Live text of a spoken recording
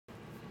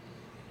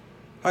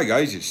Hi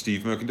guys, it's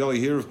Steve Mercandelli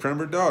here of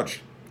Cranbrook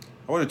Dodge.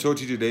 I want to talk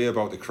to you today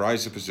about the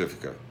Chrysler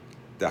Pacifica,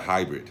 the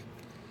hybrid,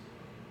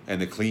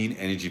 and the Clean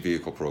Energy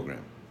Vehicle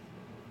Program.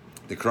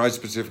 The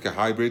Chrysler Pacifica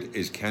Hybrid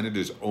is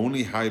Canada's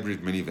only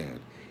hybrid minivan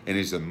and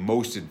is the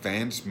most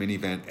advanced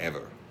minivan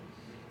ever.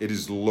 It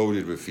is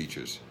loaded with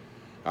features.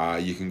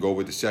 You can go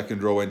with the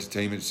second row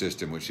entertainment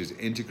system, which is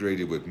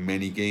integrated with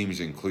many games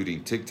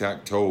including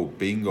tic-tac-toe,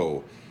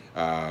 bingo.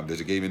 There's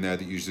a game in there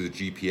that uses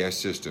the GPS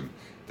system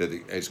that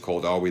it's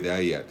called Are We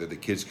There Yet? That the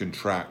kids can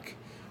track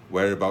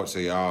whereabouts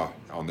they are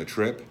on the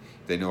trip.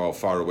 They know how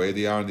far away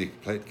they are, and they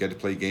get to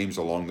play games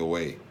along the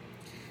way.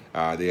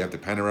 They have the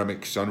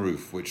panoramic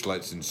sunroof, which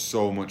lets in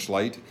so much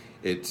light.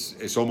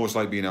 It's almost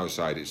like being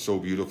outside. It's so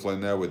beautiful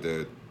in there with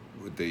the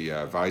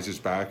visors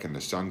back and the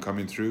sun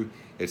coming through.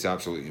 It's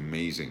absolutely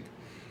amazing.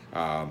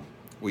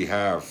 We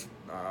have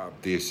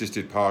the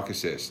assisted park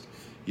assist.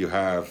 You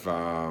have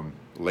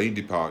lane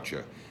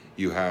departure.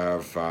 You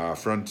have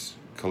front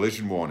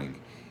collision warning.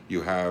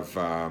 You have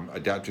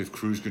adaptive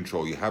cruise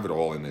control. You have it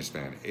all in this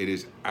van. It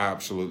is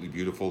absolutely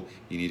beautiful.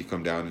 You need to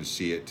come down and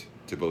see it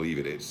to believe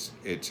it.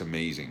 It's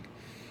amazing.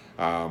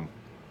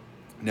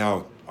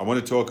 Now, I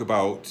want to talk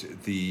about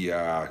the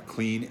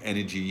Clean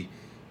Energy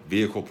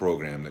Vehicle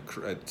Program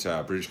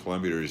that British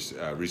Columbia has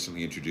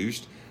recently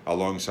introduced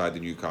alongside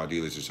the New Car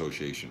Dealers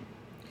Association.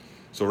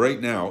 So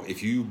right now,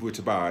 if you were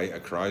to buy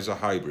a Chrysler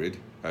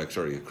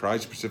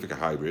Pacifica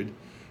Hybrid,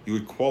 you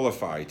would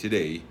qualify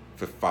today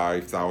for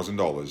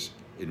 $5,000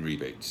 in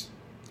rebates.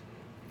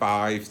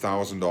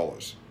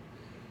 $5,000.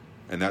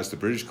 And that's the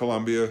British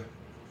Columbia,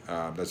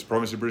 that's the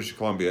province of British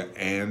Columbia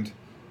and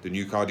the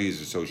New Car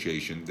Dealers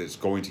Association that's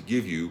going to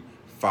give you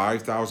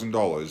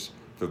 $5,000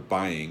 for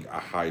buying a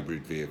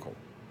hybrid vehicle.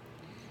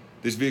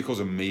 This vehicle is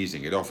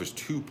amazing. It offers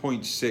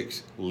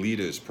 2.6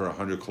 liters per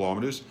 100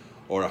 kilometers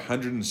or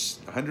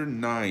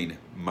 109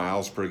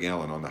 miles per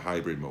gallon on the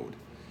hybrid mode.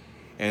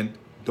 And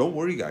don't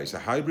worry guys, the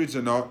hybrids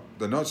they're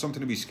not something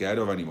to be scared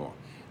of anymore.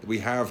 We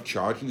have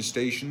charging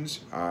stations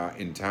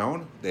in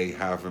town. They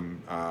have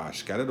them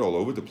scattered all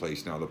over the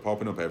place now. They're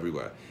popping up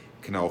everywhere.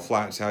 Canal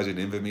Flats has it,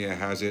 Invermere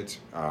has it,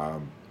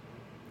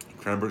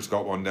 Cranbrook's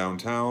got one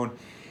downtown,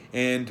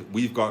 and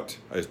we've got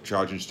a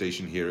charging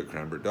station here at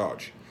Cranbrook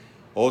Dodge.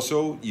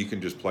 Also, you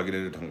can just plug it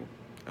in at home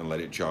and let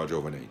it charge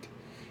overnight.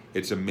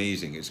 It's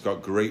amazing. It's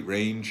got great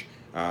range.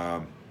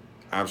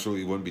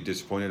 Absolutely wouldn't be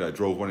disappointed. I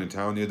drove one in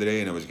town the other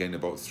day and I was getting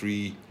about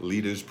 3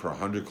 liters per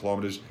 100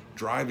 kilometers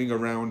driving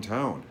around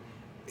town.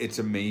 It's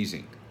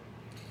amazing.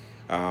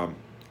 And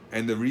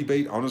the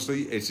rebate,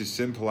 honestly, it's as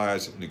simple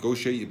as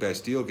negotiate your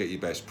best deal, get your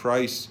best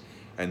price,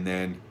 and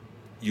then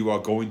you are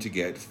going to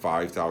get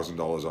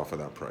 $5,000 off of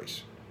that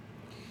price.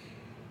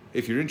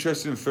 If you're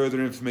interested in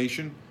further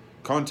information,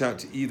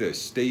 contact either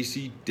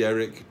Stacy,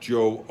 Derek,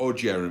 Joe, or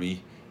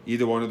Jeremy.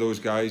 Either one of those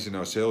guys in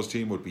our sales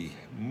team would be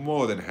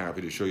more than happy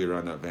to show you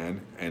around that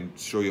van and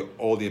show you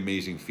all the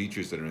amazing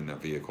features that are in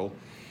that vehicle.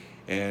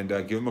 And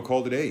give them a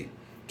call today,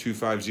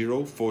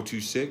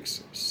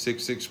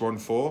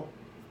 250-426-6614,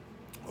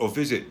 or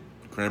visit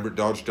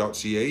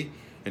cranbrookdodge.ca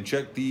and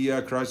check the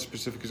Chrysler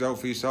Pacificas out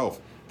for yourself.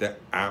 They're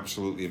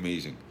absolutely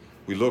amazing.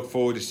 We look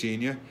forward to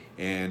seeing you,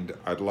 and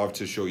I'd love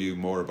to show you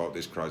more about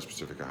this Chrysler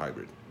Pacifica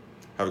Hybrid.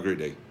 Have a great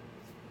day.